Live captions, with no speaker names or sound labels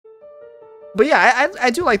But yeah, I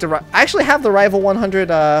do like the... I actually have the Rival 100,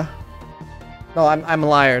 No, I'm a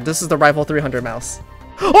liar. This is the Rival 300 mouse.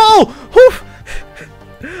 Oh! Whew!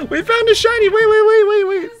 We found a shiny!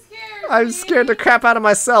 Wait. I'm scared the crap out of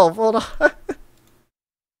myself. Hold on.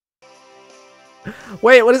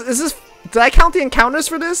 Wait, what is this? Did I count the encounters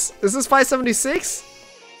for this? Is this 576?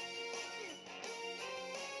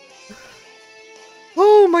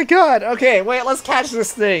 Oh my god. Okay, wait, let's catch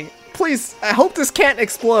this thing. Please, I hope this can't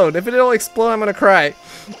explode. If it don't explode, I'm gonna cry.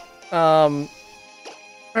 Alright,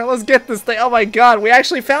 let's get this thing. Oh my god, we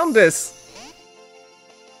actually found this.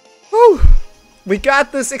 Whew. We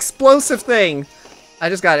got this explosive thing. I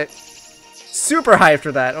just got it. Super hyped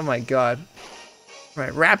for that. Oh my god.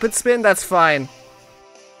 Right, rapid spin, that's fine.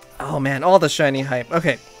 Oh man, all the shiny hype.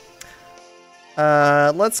 Okay.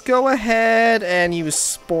 Let's go ahead and use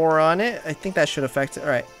Spore on it. I think that should affect it.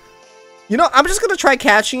 Alright. You know, I'm just gonna try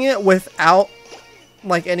catching it without,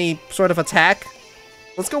 like, any sort of attack.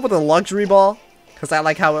 Let's go with a Luxury Ball, because I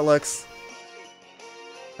like how it looks.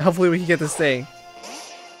 Hopefully we can get this thing.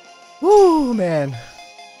 Woo, man.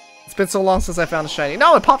 It's been so long since I found a shiny.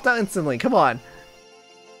 No, it popped out instantly. Come on.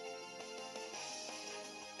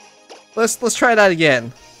 Let's try that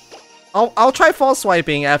again. I'll try false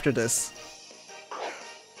swiping after this.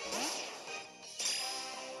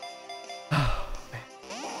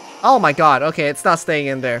 Oh my god, okay, it's not staying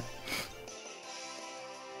in there.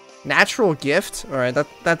 Natural gift? Alright,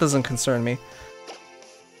 that doesn't concern me.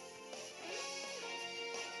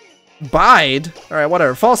 Bide? Alright,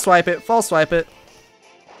 whatever. False swipe it, false swipe it.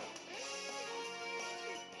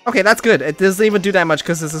 Okay, that's good. It doesn't even do that much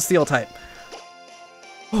because it's a steel type.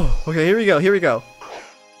 Okay, here we go, here we go.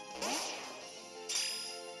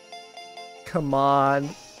 Come on.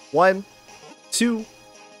 1, 2,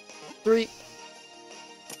 3.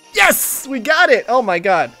 Yes! We got it! Oh my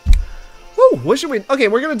god. Woo! What should we... Okay,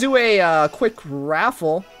 we're gonna do a quick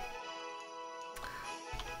raffle.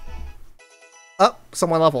 Oh,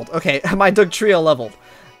 someone leveled. Okay, my Doug Trio leveled.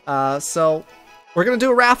 So, we're gonna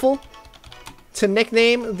do a raffle to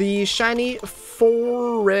nickname the shiny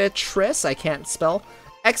Forretress. I can't spell.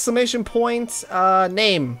 Exclamation point,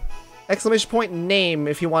 name. Exclamation point, name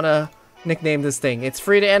if you want to nickname this thing. It's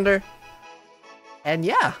free to enter. And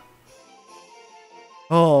yeah.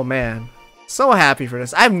 Oh man. So happy for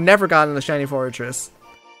this. I've never gotten the shiny Forretress.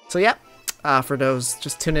 So yeah. For those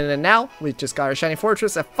just tuning in now, we just got our shiny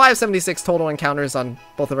Forretress at 576 total encounters on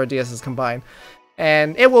both of our DSs combined.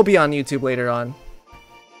 And it will be on YouTube later on.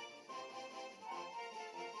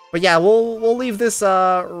 But yeah, we'll leave this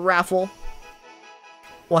raffle.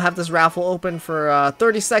 We'll have this raffle open for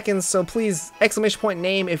 30 seconds, so please, exclamation point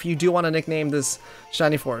name if you do want to nickname this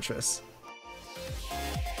shiny Forretress.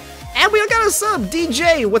 And we got a sub,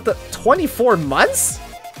 DJ, with the 24 months?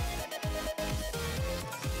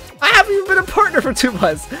 I haven't even been a partner for 2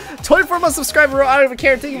 months. 24 month subscriber, I don't even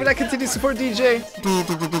care. Thank you for that continued support, DJ.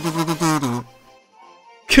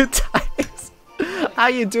 Good times. How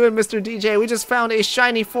you doing, Mr. DJ? We just found a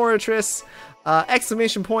shiny Forretress.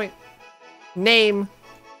 Exclamation point name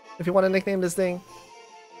if you want to nickname this thing.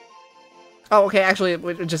 Oh, okay. Actually,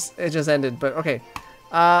 it just ended. But okay.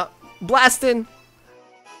 Blastin',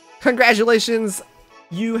 congratulations.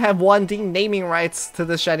 You have won the naming rights to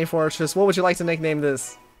this shiny Forretress. What would you like to nickname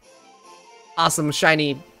this? Awesome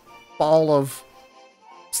shiny ball of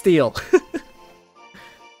steel.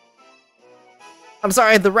 I'm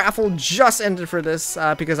sorry, the raffle just ended for this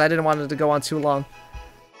because I didn't want it to go on too long.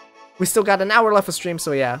 We still got an hour left of stream,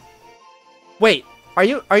 so yeah. Wait, are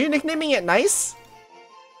you nicknaming it Nice?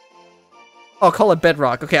 Oh, call it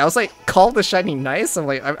Bedrock. Okay, I was like, call the shiny Nice? I'm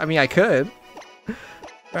like, I mean, I could.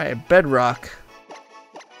 Alright, Bedrock.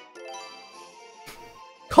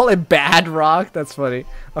 Call it Bad Rock? That's funny.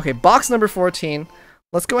 Okay, box number 14.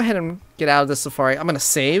 Let's go ahead and get out of this safari. I'm gonna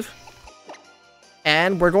save.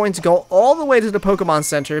 And we're going to go all the way to the Pokemon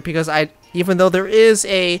Center because even though there is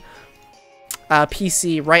a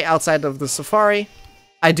PC right outside of the safari,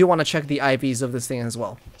 I do want to check the IVs of this thing as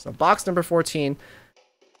well. So box number 14.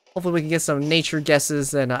 Hopefully we can get some nature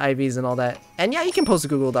guesses and IVs and all that. And yeah, you can post a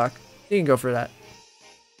Google Doc. You can go for that.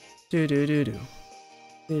 Do do do do.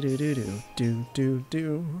 Do do do do do do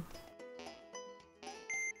do.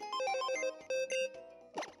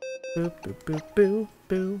 Boop boop boop boop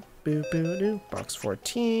boop boop boop boop. Box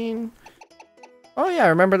 14. Oh yeah,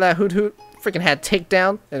 remember that Hoot Hoot freaking had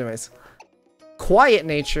takedown? Anyways. Quiet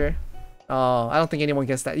nature. Oh, I don't think anyone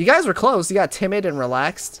guessed that. You guys were close. You got timid and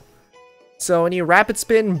relaxed. So any rapid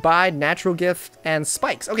spin, bide, natural gift, and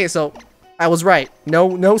spikes. Okay, so I was right.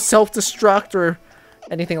 No self-destruct or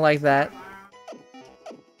anything like that.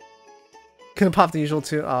 Couldn't pop the usual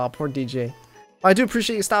too. Oh, poor DJ. I do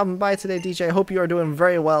appreciate you stopping by today, DJ. I hope you are doing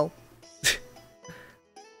very well.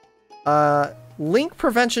 Link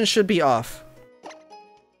prevention should be off.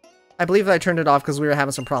 I believe that I turned it off because we were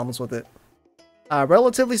having some problems with it.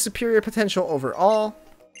 Relatively superior potential overall.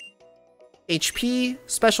 HP,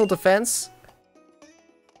 special defense.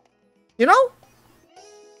 You know?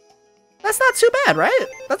 That's not too bad, right?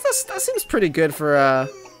 That seems pretty good for,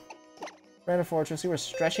 Random Fortress. You were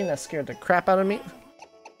stretching, that scared the crap out of me.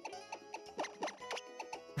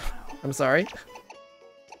 I'm sorry.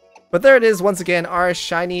 But there it is, once again, our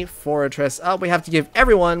shiny Forretress. We have to give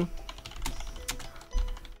everyone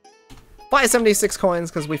 576 coins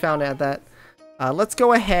because we found out that. Let's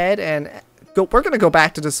go ahead and go. We're going to go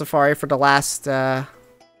back to the Safari for the last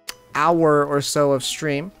hour or so of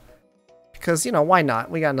stream. Because, you know, why not?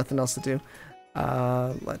 We got nothing else to do.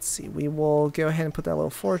 Let's see. We will go ahead and put that little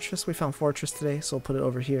fortress. We found Fortress today, so we'll put it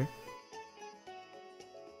over here.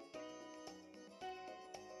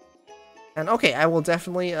 And okay, I will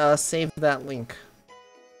definitely save that link.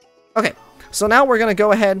 Okay, so now we're going to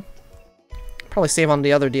go ahead, probably save on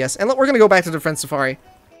the other DS, and we're going to go back to the Friend Safari.